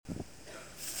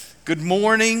Good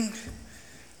morning,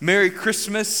 Merry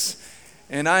Christmas,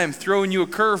 and I am throwing you a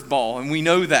curveball, and we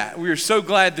know that. We are so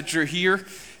glad that you're here.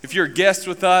 If you're a guest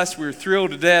with us, we're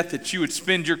thrilled to death that you would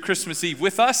spend your Christmas Eve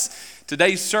with us.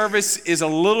 Today's service is a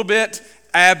little bit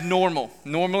abnormal.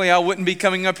 Normally, I wouldn't be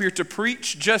coming up here to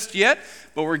preach just yet,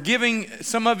 but we're giving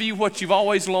some of you what you've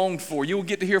always longed for. You'll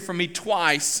get to hear from me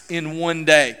twice in one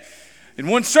day, in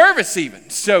one service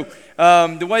even. So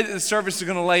the way that the service is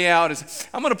going to lay out is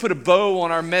I'm going to put a bow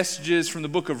on our messages from the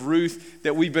book of Ruth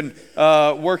that we've been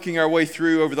working our way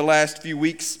through over the last few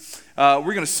weeks. We're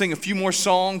going to sing a few more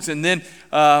songs, and then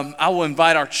I will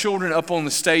invite our children up on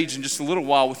the stage in just a little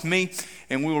while with me,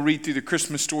 and we will read through the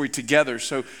Christmas story together.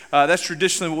 So that's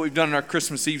traditionally what we've done in our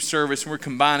Christmas Eve service, and we're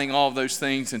combining all of those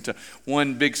things into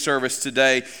one big service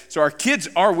today. So our kids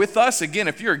are with us. Again,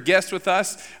 if you're a guest with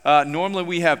us, normally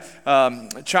we have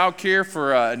child care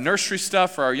for nursery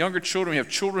stuff for our younger children. We have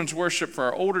children's worship for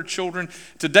our older children.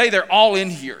 Today, they're all in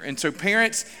here. And so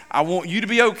parents, I want you to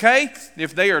be okay.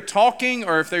 If they are talking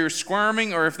or if they are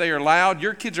squirming or if they are loud,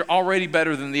 your kids are already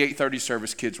better than the 8:30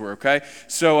 service kids were, okay?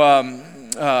 So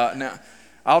now,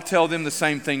 I'll tell them the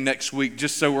same thing next week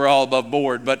just so we're all above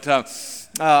board. But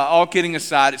all kidding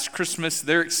aside, it's Christmas.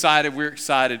 They're excited. We're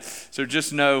excited. So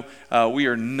just know we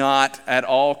are not at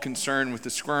all concerned with the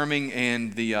squirming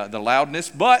and the loudness.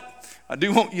 But I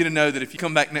do want you to know that if you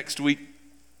come back next week,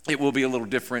 it will be a little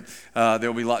different.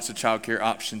 There will be lots of child care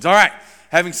options. All right.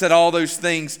 Having said all those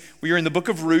things, we are in the book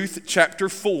of Ruth, chapter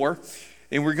 4,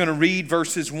 and we're going to read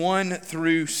verses 1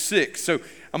 through 6. So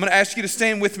I'm going to ask you to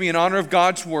stand with me in honor of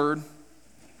God's word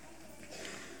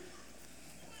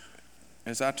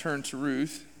as I turn to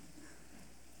Ruth.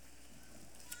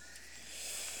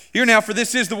 Hear now, for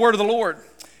this is the word of the Lord.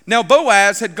 Now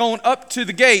Boaz had gone up to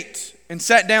the gate and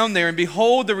sat down there, and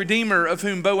behold, the Redeemer of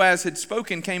whom Boaz had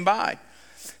spoken came by.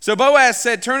 So Boaz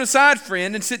said, "Turn aside,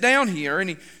 friend, and sit down here."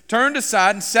 And he turned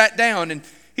aside and sat down. And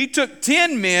he took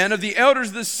 10 men of the elders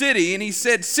of the city, and he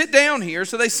said, "Sit down here."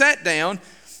 So they sat down.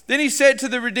 Then he said to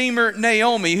the Redeemer,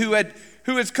 Naomi, he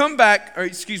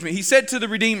said to the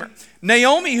Redeemer,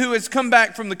 "Naomi, who has come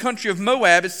back from the country of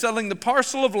Moab, is selling the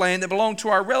parcel of land that belonged to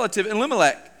our relative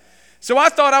Elimelech. So I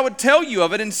thought I would tell you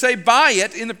of it and say, buy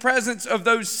it in the presence of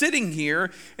those sitting here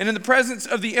and in the presence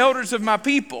of the elders of my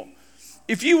people.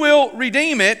 If you will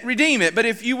redeem it, redeem it. But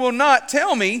if you will not,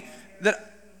 tell me that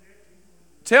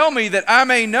I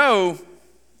may know."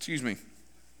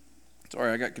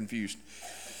 Sorry, I got confused.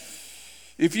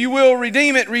 "If you will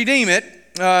redeem it, redeem it.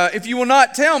 If you will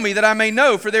not, tell me that I may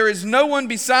know, for there is no one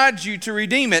besides you to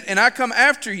redeem it, and I come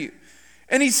after you."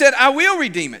 And he said, "I will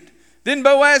redeem it." Then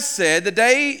Boaz said, "The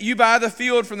day you buy the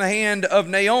field from the hand of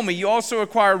Naomi, you also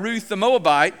acquire Ruth the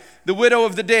Moabite, the widow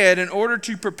of the dead, in order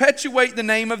to perpetuate the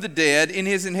name of the dead in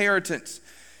his inheritance."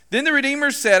 Then the Redeemer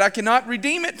said, "I cannot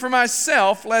redeem it for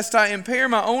myself, lest I impair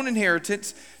my own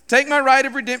inheritance. Take my right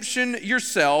of redemption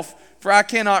yourself, for I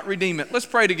cannot redeem it." Let's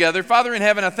pray together. Father in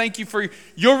heaven, I thank you for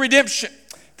your redemption.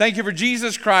 Thank you for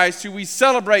Jesus Christ, who we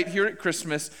celebrate here at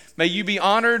Christmas. May you be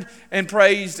honored and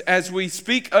praised as we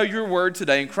speak of your word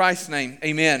today. In Christ's name,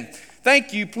 amen.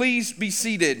 Thank you. Please be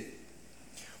seated.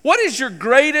 What is your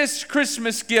greatest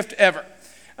Christmas gift ever?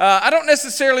 I don't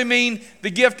necessarily mean the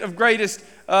gift of greatest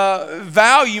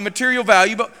value, material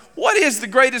value, but what is the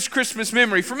greatest Christmas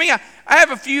memory? For me, I have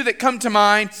a few that come to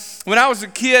mind. When I was a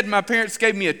kid, my parents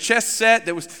gave me a chess set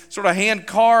that was sort of hand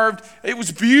carved. It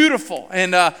was beautiful,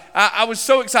 and I was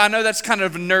so excited. I know that's kind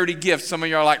of a nerdy gift. Some of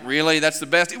you are like, really? That's the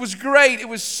best? It was great. It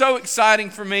was so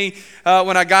exciting for me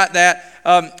when I got that.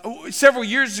 Several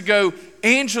years ago,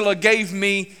 Angela gave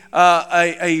me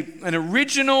an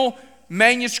original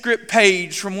manuscript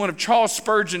page from one of Charles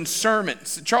Spurgeon's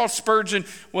sermons. Charles Spurgeon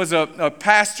was a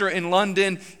pastor in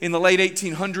London in the late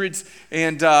 1800s,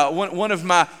 and one of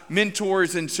my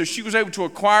mentors, and so she was able to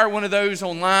acquire one of those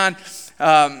online,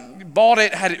 bought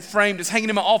it, had it framed. It's hanging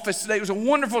in my office today. It was a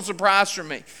wonderful surprise for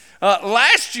me.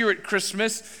 Last year at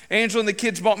Christmas, Angela and the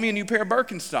kids bought me a new pair of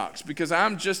Birkenstocks because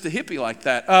I'm just a hippie like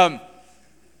that.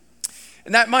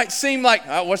 And that might seem like,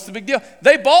 oh, what's the big deal?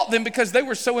 They bought them because they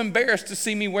were so embarrassed to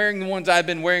see me wearing the ones I've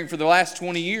been wearing for the last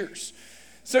 20 years.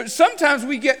 So sometimes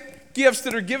we get gifts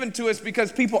that are given to us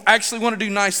because people actually want to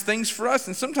do nice things for us.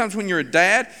 And sometimes when you're a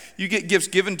dad, you get gifts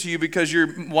given to you because your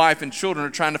wife and children are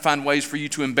trying to find ways for you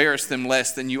to embarrass them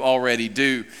less than you already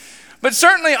do. But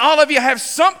certainly all of you have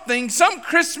something, some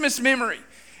Christmas memory.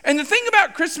 And the thing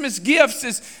about Christmas gifts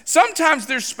is sometimes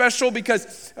they're special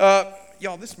because,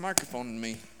 y'all, this microphone and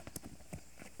me.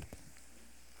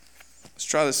 Let's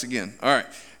try this again. All right.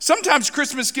 Sometimes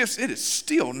Christmas gifts, it is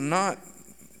still not.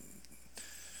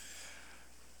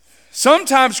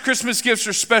 Sometimes Christmas gifts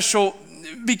are special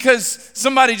because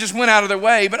somebody just went out of their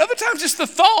way, but other times just the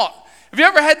thought. Have you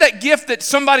ever had that gift that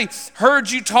somebody heard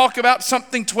you talk about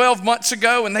something 12 months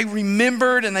ago and they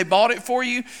remembered and they bought it for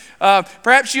you?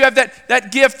 Perhaps you have that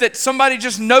gift that somebody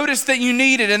just noticed that you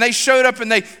needed and they showed up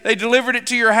and they delivered it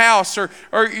to your house, or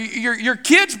your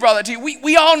kids brought it to you.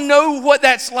 We all know what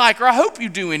that's like, or I hope you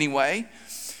do anyway.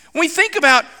 When we think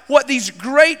about what these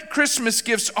great Christmas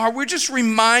gifts are, we're just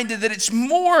reminded that it's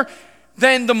more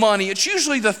than the money. It's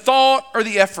usually the thought or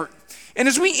the effort. And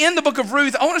as we end the book of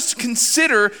Ruth, I want us to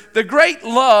consider the great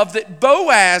love that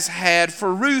Boaz had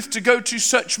for Ruth to go to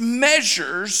such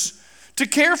measures to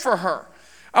care for her.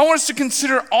 I want us to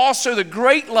consider also the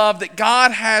great love that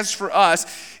God has for us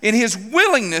in his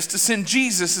willingness to send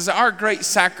Jesus as our great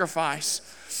sacrifice.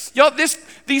 Y'all,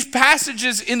 these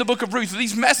passages in the book of Ruth,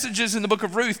 these messages in the book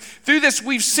of Ruth, through this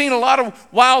we've seen a lot of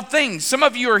wild things. Some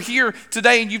of you are here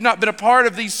today and you've not been a part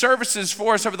of these services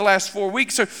for us over the last 4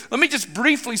 weeks. So let me just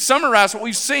briefly summarize what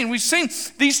we've seen. We've seen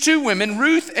these two women,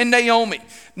 Ruth and Naomi.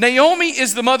 Naomi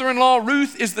is the mother-in-law,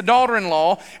 Ruth is the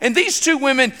daughter-in-law, and these two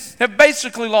women have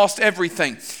basically lost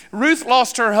everything. Ruth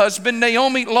lost her husband,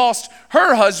 Naomi lost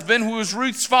her husband, who was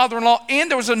Ruth's father-in-law, and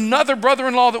there was another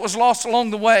brother-in-law that was lost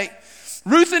along the way.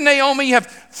 Ruth and Naomi have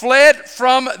fled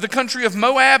from the country of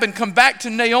Moab and come back to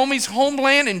Naomi's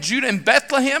homeland in Judah and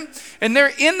Bethlehem. And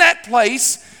they're in that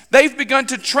place. They've begun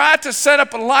to try to set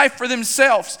up a life for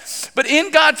themselves. But in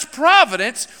God's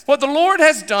providence, what the Lord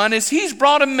has done is he's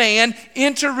brought a man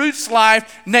into Ruth's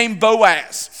life named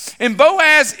Boaz. And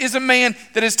Boaz is a man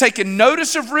that has taken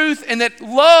notice of Ruth and that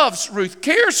loves Ruth,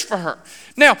 cares for her.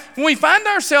 Now, when we find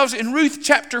ourselves in Ruth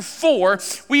chapter 4,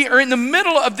 we are in the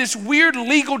middle of this weird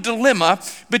legal dilemma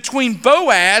between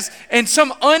Boaz and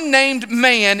some unnamed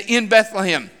man in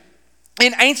Bethlehem.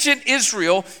 In ancient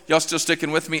Israel, y'all still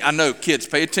sticking with me? I know, kids,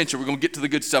 pay attention. We're going to get to the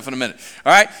good stuff in a minute.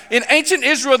 All right? In ancient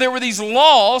Israel, there were these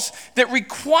laws that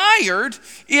required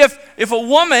if a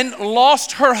woman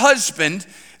lost her husband,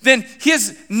 then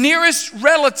his nearest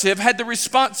relative had the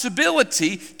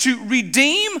responsibility to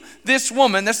redeem this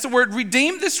woman. That's the word,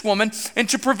 redeem this woman, and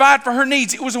to provide for her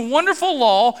needs. It was a wonderful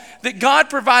law that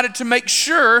God provided to make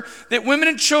sure that women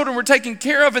and children were taken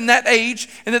care of in that age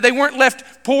and that they weren't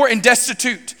left poor and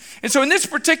destitute. And so in this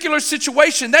particular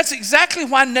situation, that's exactly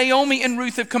why Naomi and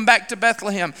Ruth have come back to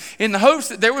Bethlehem, in the hopes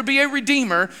that there would be a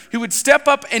redeemer who would step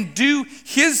up and do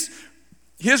his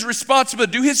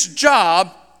responsibility, do his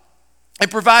job, and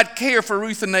provide care for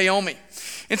Ruth and Naomi.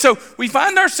 And so we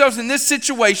find ourselves in this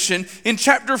situation in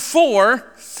chapter 4.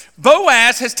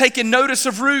 Boaz has taken notice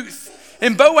of Ruth,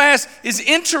 and Boaz is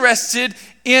interested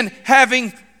in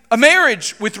having a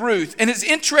marriage with Ruth and is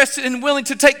interested and willing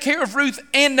to take care of Ruth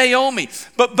and Naomi.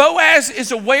 But Boaz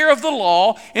is aware of the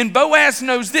law, and Boaz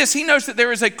knows this. He knows that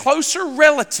there is a closer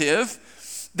relative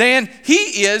than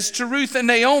he is to Ruth and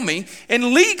Naomi,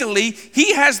 and legally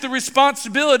he has the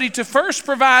responsibility to first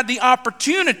provide the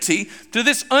opportunity to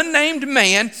this unnamed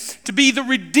man to be the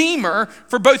redeemer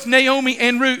for both Naomi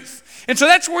and Ruth. And so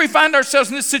that's where we find ourselves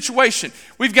in this situation.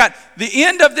 We've got the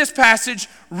end of this passage,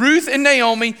 Ruth and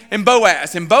Naomi and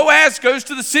Boaz. And Boaz goes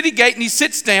to the city gate and he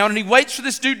sits down and he waits for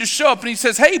this dude to show up and he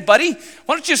says, "Hey, buddy,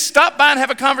 why don't you stop by and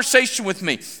have a conversation with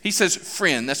me?" He says,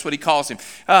 "Friend," that's what he calls him.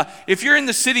 If you're in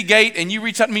the city gate and you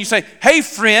reach out to me and you say, "Hey,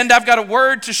 friend, I've got a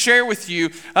word to share with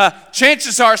you,"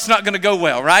 chances are it's not going to go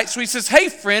well, right? So he says, "Hey,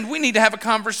 friend, we need to have a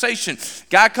conversation."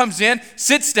 Guy comes in,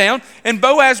 sits down, and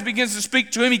Boaz begins to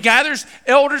speak to him. He gathers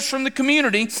elders from the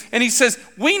community and he says,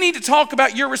 "We need to talk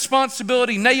about your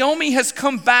responsibility. Naomi has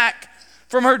come back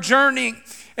from her journey,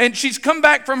 and she's come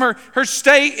back from her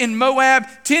stay in Moab.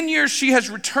 10 years she has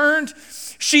returned.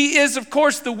 She is, of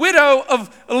course, the widow of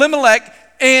Elimelech,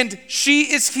 and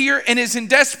she is here and is in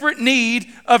desperate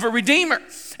need of a redeemer."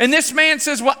 And this man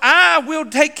says, "Well, I will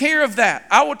take care of that.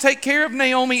 I will take care of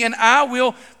Naomi, and I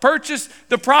will purchase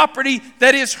the property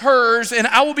that is hers, and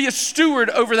I will be a steward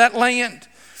over that land."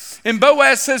 And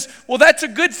Boaz says, "Well, that's a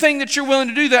good thing that you're willing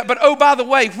to do that. But oh, by the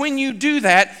way, when you do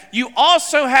that, you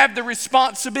also have the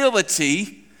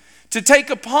responsibility to take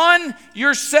upon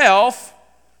yourself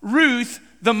Ruth,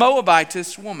 the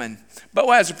Moabitess woman."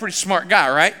 Boaz is a pretty smart guy,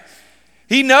 right?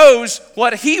 He knows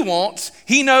what he wants.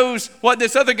 He knows what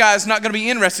this other guy is not going to be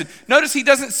interested. Notice he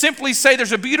doesn't simply say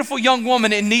there's a beautiful young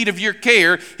woman in need of your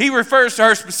care. He refers to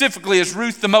her specifically as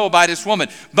Ruth the Moabitess woman.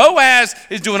 Boaz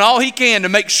is doing all he can to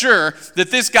make sure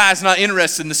that this guy's not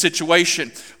interested in the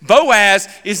situation. Boaz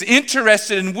is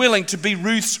interested and willing to be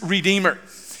Ruth's redeemer.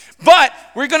 But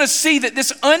we're going to see that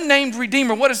this unnamed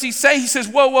redeemer, what does he say? He says,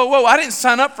 whoa, I didn't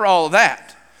sign up for all of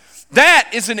that. That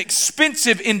is an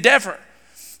expensive endeavor.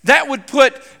 That would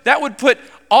put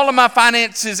all of my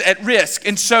finances at risk.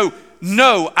 And so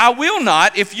No, I will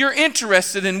not. If you're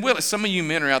interested in Willis, some of you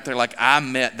men are out there like, I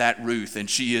met that Ruth and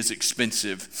she is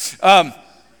expensive. I'm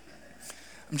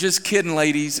just kidding,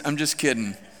 ladies. I'm just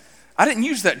kidding. I didn't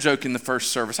use that joke in the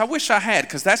first service. I wish I had,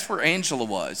 because that's where Angela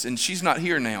was, and she's not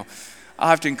here now. I'll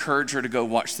have to encourage her to go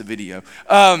watch the video.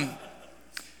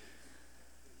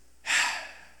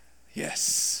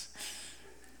 Yes.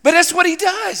 But that's what he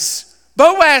does.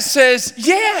 Boaz says,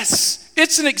 yes,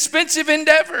 it's an expensive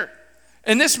endeavor.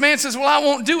 And this man says, well, I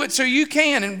won't do it, so you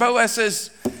can. And Boaz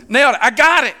says, nailed it. I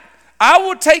got it. I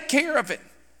will take care of it.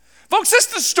 Folks,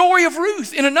 that's the story of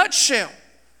Ruth in a nutshell.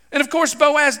 And of course,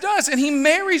 Boaz does. And he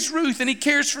marries Ruth and he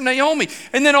cares for Naomi.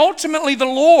 And then ultimately the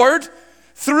Lord,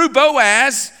 through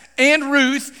Boaz and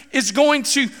Ruth, is going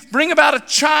to bring about a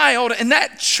child. And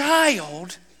that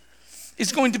child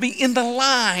is going to be in the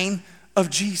line of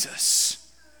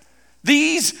Jesus.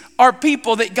 These are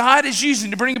people that God is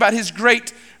using to bring about his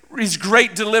great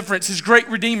deliverance, his great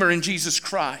Redeemer in Jesus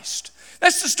Christ.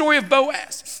 That's the story of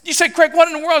Boaz. You say, Craig, what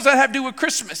in the world does that have to do with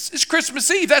Christmas? It's Christmas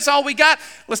Eve. That's all we got.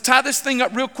 Let's tie this thing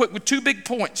up real quick with two big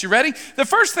points. You ready? The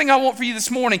first thing I want for you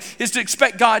this morning is to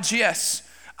expect God's yes.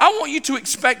 I want you to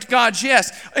expect God's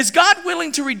yes. Is God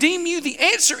willing to redeem you? The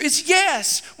answer is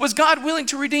yes. Was God willing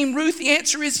to redeem Ruth? The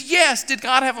answer is yes. Did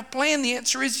God have a plan? The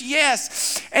answer is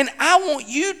yes. And I want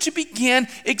you to begin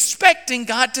expecting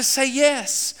God to say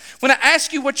yes. When I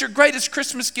ask you what your greatest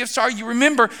Christmas gifts are, you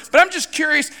remember. But I'm just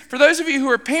curious, for those of you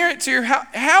who are parents here,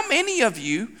 how many of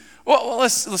you,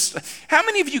 how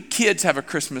many of you kids have a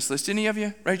Christmas list? Any of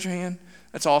you? Raise your hand.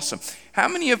 That's awesome. How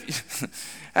many of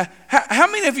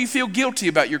you feel guilty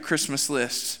about your Christmas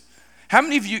list? How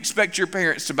many of you expect your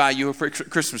parents to buy you a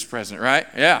Christmas present, right?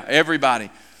 Yeah,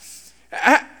 everybody.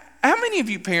 How many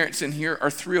of you parents in here are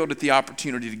thrilled at the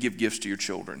opportunity to give gifts to your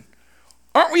children?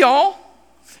 Aren't we all?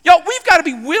 Y'all, we've got to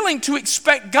be willing to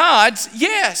expect God's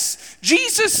yes.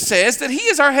 Jesus says that he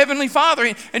is our heavenly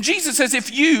Father. And Jesus says,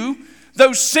 if you,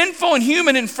 though sinful and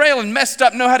human and frail and messed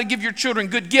up, know how to give your children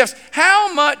good gifts,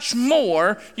 how much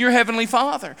more your heavenly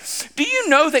Father? Do you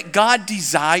know that God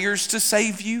desires to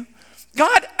save you?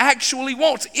 God actually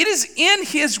wants. It is in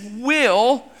his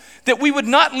will that we would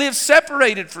not live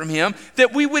separated from him,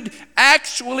 that we would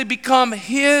actually become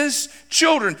his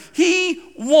children. He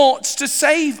wants to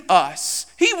save us.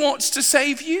 He wants to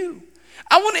save you.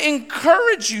 I want to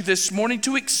encourage you this morning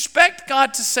to expect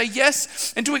God to say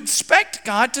yes and to expect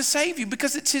God to save you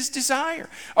because it's his desire.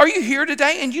 Are you here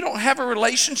today and you don't have a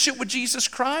relationship with Jesus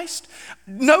Christ?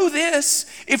 Know this,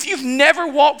 if you've never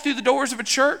walked through the doors of a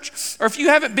church or if you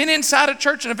haven't been inside a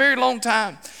church in a very long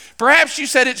time, perhaps you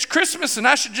said it's Christmas and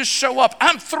I should just show up.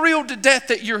 I'm thrilled to death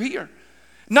that you're here.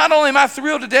 Not only am I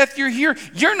thrilled to death you're here,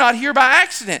 you're not here by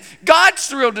accident. God's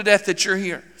thrilled to death that you're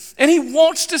here. And he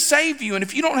wants to save you. And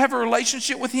if you don't have a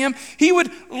relationship with him, he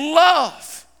would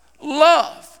love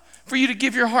for you to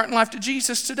give your heart and life to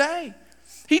Jesus today.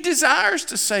 He desires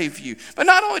to save you. But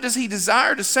not only does he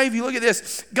desire to save you, look at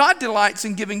this. God delights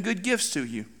in giving good gifts to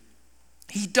you.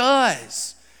 He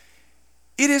does.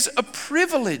 It is a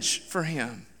privilege for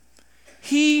him.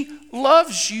 He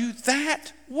loves you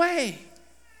that way.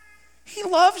 He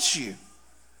loves you.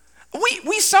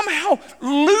 We somehow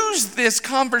lose this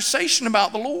conversation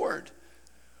about the Lord.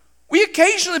 We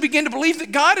occasionally begin to believe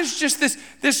that God is just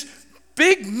this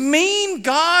big, mean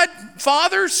God,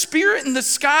 Father, Spirit in the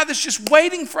sky that's just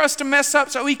waiting for us to mess up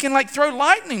so he can throw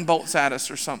lightning bolts at us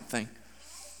or something.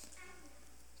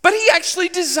 But he actually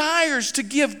desires to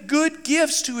give good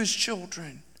gifts to his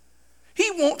children.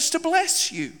 He wants to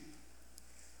bless you.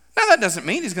 Now that doesn't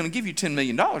mean he's going to give you $10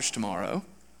 million tomorrow,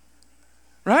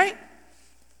 right?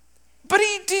 But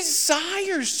he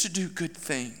desires to do good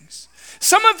things.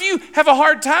 Some of you have a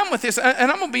hard time with this,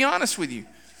 and I'm going to be honest with you.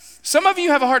 Some of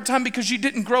you have a hard time because you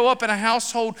didn't grow up in a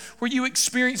household where you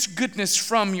experienced goodness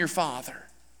from your father.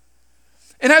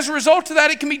 And as a result of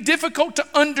that, it can be difficult to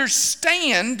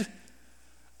understand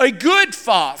a good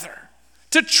father,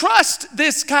 to trust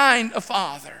this kind of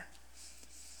father.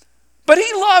 But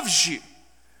he loves you.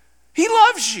 He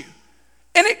loves you.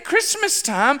 And at Christmas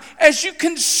time, as you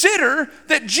consider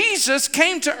that Jesus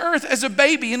came to earth as a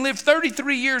baby and lived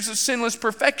 33 years of sinless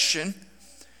perfection,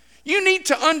 you need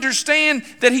to understand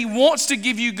that he wants to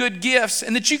give you good gifts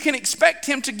and that you can expect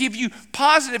him to give you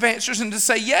positive answers and to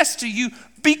say yes to you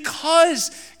because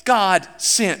God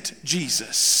sent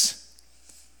Jesus.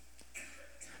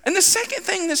 And the second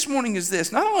thing this morning is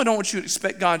this. Not only do I want you to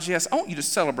expect God's yes, I want you to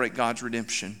celebrate God's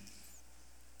redemption.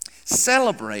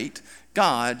 Celebrate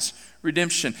God's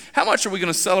redemption. How much are we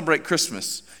going to celebrate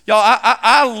Christmas? Y'all,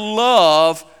 I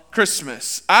love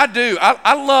Christmas. I do.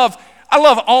 I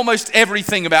love almost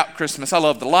everything about Christmas. I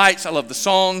love the lights. I love the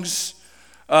songs.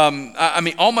 I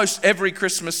mean, almost every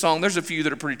Christmas song, there's a few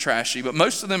that are pretty trashy, but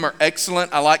most of them are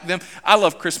excellent. I like them. I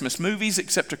love Christmas movies,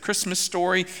 except A Christmas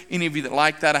Story. Any of you that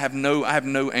like that, I have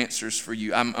no answers for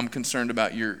you. I'm concerned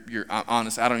about your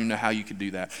honest. I don't even know how you could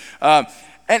do that.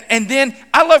 And then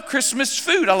I love Christmas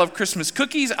food. I love Christmas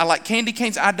cookies. I like candy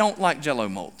canes. I don't like Jell-O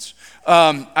molds.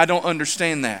 I don't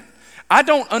understand that. I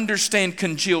don't understand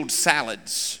congealed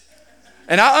salads.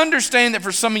 And I understand that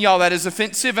for some of y'all that is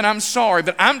offensive, and I'm sorry,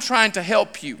 but I'm trying to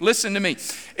help you. Listen to me.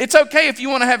 It's okay if you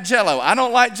want to have Jell-O. I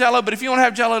don't like Jell-O, but if you want to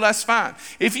have Jell-O, that's fine.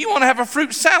 If you want to have a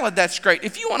fruit salad, that's great.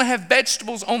 If you want to have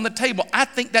vegetables on the table, I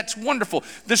think that's wonderful.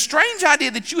 The strange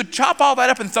idea that you would chop all that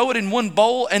up and throw it in one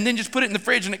bowl and then just put it in the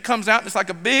fridge and it comes out and it's like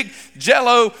a big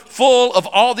Jell-O full of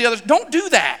all the others. Don't do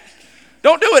that.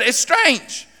 Don't do it. It's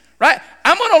strange. Right?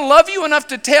 I'm going to love you enough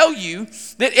to tell you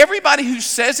that everybody who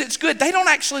says it's good, they don't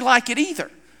actually like it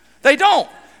either. They don't.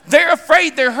 They're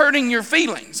afraid they're hurting your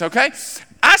feelings, okay?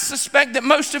 I suspect that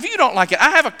most of you don't like it.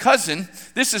 I have a cousin.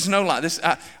 This is no lie.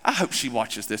 I hope she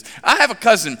watches this. I have a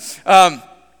cousin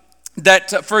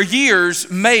that for years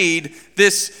made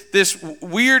this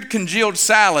weird congealed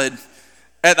salad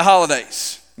at the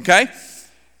holidays, okay?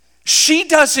 She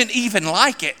doesn't even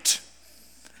like it.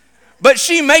 But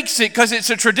she makes it because it's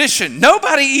a tradition.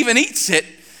 Nobody even eats it,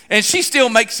 and she still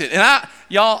makes it. And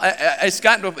it's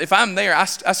gotten to, if I'm there, I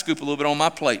scoop a little bit on my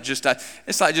plate.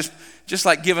 It's like just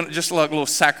like giving just like a little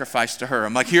sacrifice to her.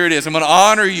 I'm like, here it is. I'm going to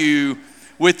honor you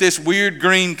with this weird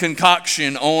green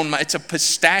concoction on my. It's a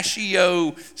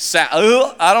pistachio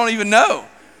salad. I don't even know,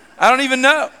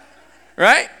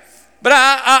 right? But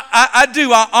I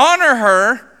do. I honor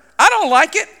her. I don't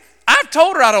like it. I've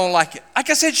told her I don't like it. Like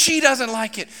I said, she doesn't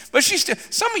like it. But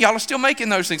some of y'all are still making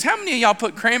those things. How many of y'all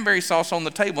put cranberry sauce on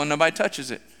the table and nobody touches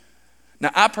it?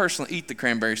 Now, I personally eat the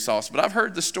cranberry sauce, but I've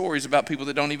heard the stories about people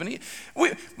that don't even eat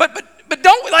it. But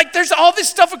don't we, like, there's all this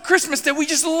stuff at Christmas that we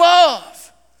just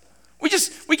love. We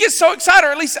get so excited,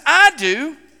 or at least I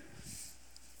do.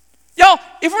 Y'all,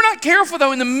 if we're not careful,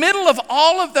 though, in the middle of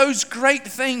all of those great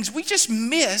things, we just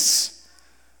miss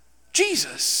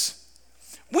Jesus.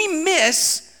 We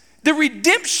miss the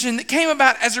redemption that came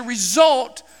about as a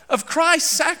result of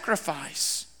Christ's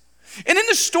sacrifice. And in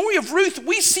the story of Ruth,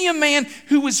 we see a man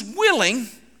who was willing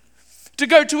to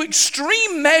go to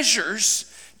extreme measures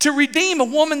to redeem a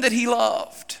woman that he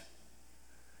loved.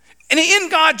 And in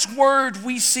God's word,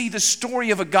 we see the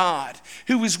story of a God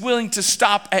who was willing to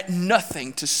stop at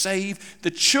nothing to save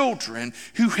the children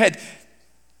who had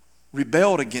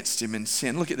rebelled against him in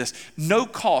sin. Look at this. No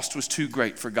cost was too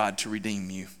great for God to redeem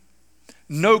you.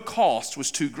 No cost was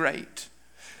too great.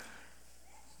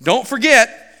 Don't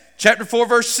forget, chapter 4,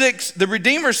 verse 6, the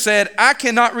Redeemer said, I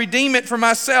cannot redeem it for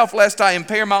myself lest I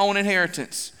impair my own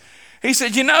inheritance. He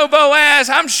said, you know, Boaz,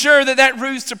 I'm sure that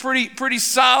Ruth's a pretty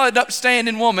solid,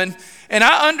 upstanding woman. And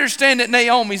I understand that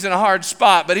Naomi's in a hard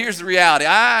spot, but here's the reality.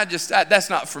 That's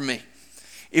not for me.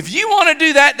 If you want to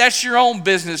do that, that's your own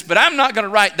business, but I'm not going to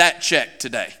write that check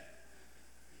today.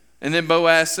 And then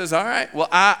Boaz says, all right, well,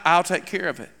 I'll take care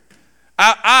of it.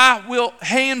 I will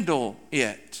handle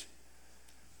it.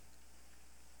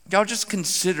 Y'all just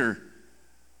consider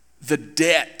the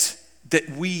debt that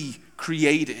we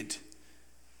created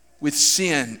with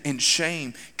sin and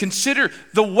shame. Consider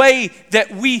the way that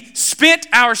we spent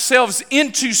ourselves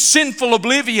into sinful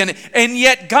oblivion, and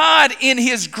yet God, in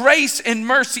his grace and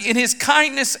mercy, in his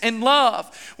kindness and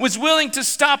love, was willing to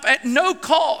stop at no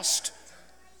cost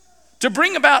to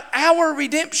bring about our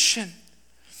redemption.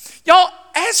 Y'all,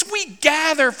 as we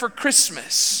gather for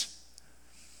Christmas,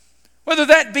 whether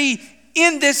that be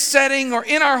in this setting or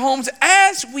in our homes,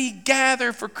 as we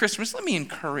gather for Christmas, let me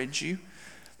encourage you.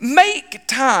 Make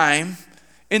time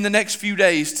in the next few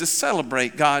days to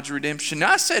celebrate God's redemption.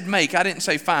 Now, I said make, I didn't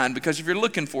say find, because if you're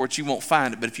looking for it, you won't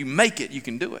find it. But if you make it, you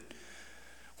can do it.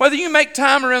 Whether you make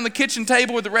time around the kitchen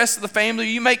table with the rest of the family, or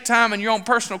you make time in your own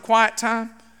personal quiet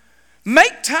time,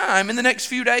 make time in the next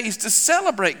few days to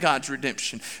celebrate God's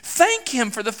redemption. Thank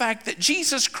him for the fact that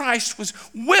Jesus Christ was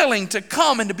willing to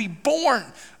come and to be born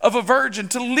of a virgin,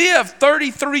 to live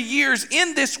 33 years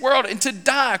in this world and to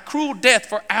die a cruel death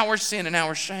for our sin and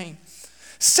our shame.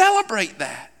 Celebrate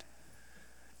that,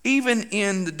 even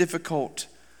in the difficult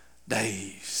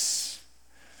days.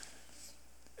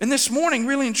 And this morning,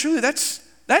 really and truly, that's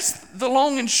the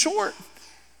long and short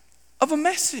of a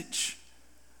message.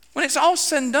 When it's all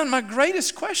said and done, my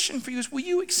greatest question for you is, will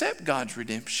you accept God's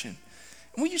redemption?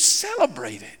 Will you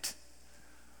celebrate it?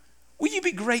 Will you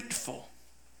be grateful?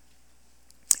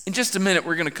 In just a minute,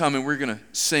 we're going to come and we're going to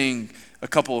sing a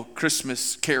couple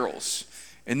Christmas carols.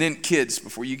 And then kids,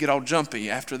 before you get all jumpy,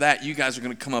 after that, you guys are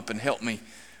going to come up and help me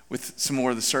with some more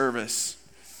of the service.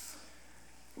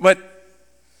 But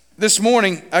this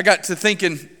morning, I got to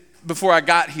thinking before I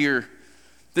got here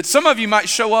that some of you might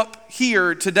show up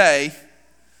here today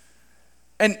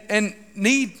and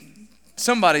need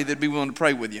somebody that'd be willing to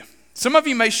pray with you. Some of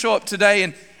you may show up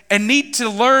today and need to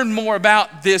learn more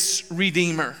about this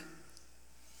Redeemer.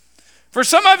 For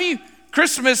some of you,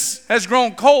 Christmas has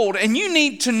grown cold, and you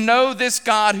need to know this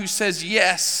God who says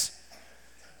yes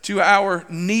to our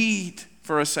need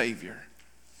for a Savior.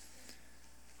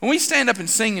 When we stand up and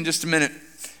sing in just a minute,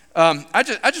 I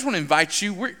just want to invite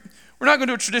you. We're not going to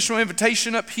do a traditional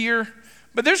invitation up here,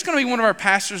 but there's going to be one of our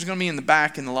pastors going to be in the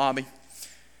back in the lobby.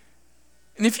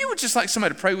 And if you would just like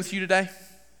somebody to pray with you today,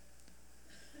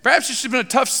 perhaps it's just been a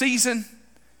tough season,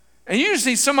 and you just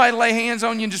need somebody to lay hands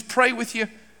on you and just pray with you.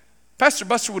 Pastor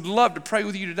Buster would love to pray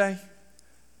with you today.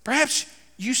 Perhaps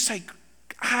you say,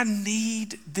 I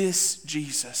need this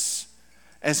Jesus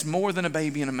as more than a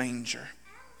baby in a manger.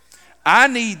 I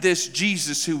need this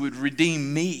Jesus who would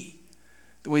redeem me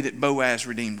the way that Boaz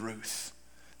redeemed Ruth,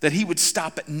 that he would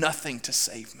stop at nothing to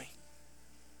save me.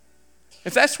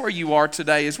 If that's where you are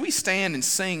today, as we stand and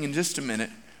sing in just a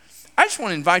minute, I just want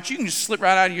to invite you. You can just slip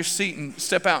right out of your seat and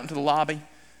step out into the lobby.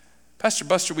 Pastor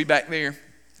Buster will be back there.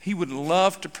 He would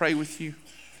love to pray with you.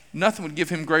 Nothing would give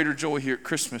him greater joy here at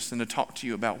Christmas than to talk to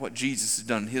you about what Jesus has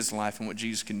done in his life and what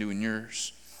Jesus can do in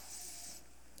yours.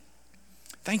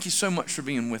 Thank you so much for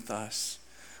being with us.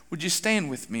 Would you stand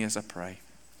with me as I pray?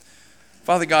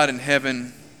 Father God in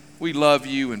heaven, we love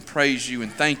you and praise you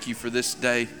and thank you for this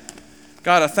day.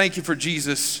 God, I thank you for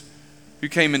Jesus who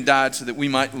came and died so that we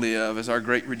might live as our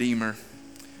great Redeemer.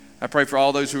 I pray for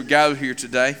all those who are gathered here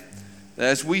today, that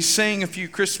as we sing a few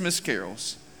Christmas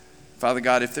carols, Father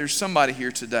God, if there's somebody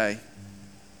here today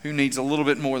who needs a little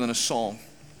bit more than a song,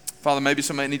 Father, maybe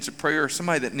somebody needs a prayer or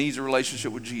somebody that needs a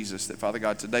relationship with Jesus, that Father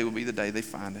God, today will be the day they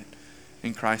find it.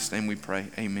 In Christ's name we pray,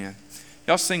 amen.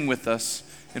 Y'all sing with us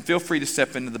and feel free to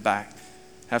step into the back.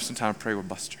 Have some time to pray with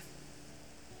Buster.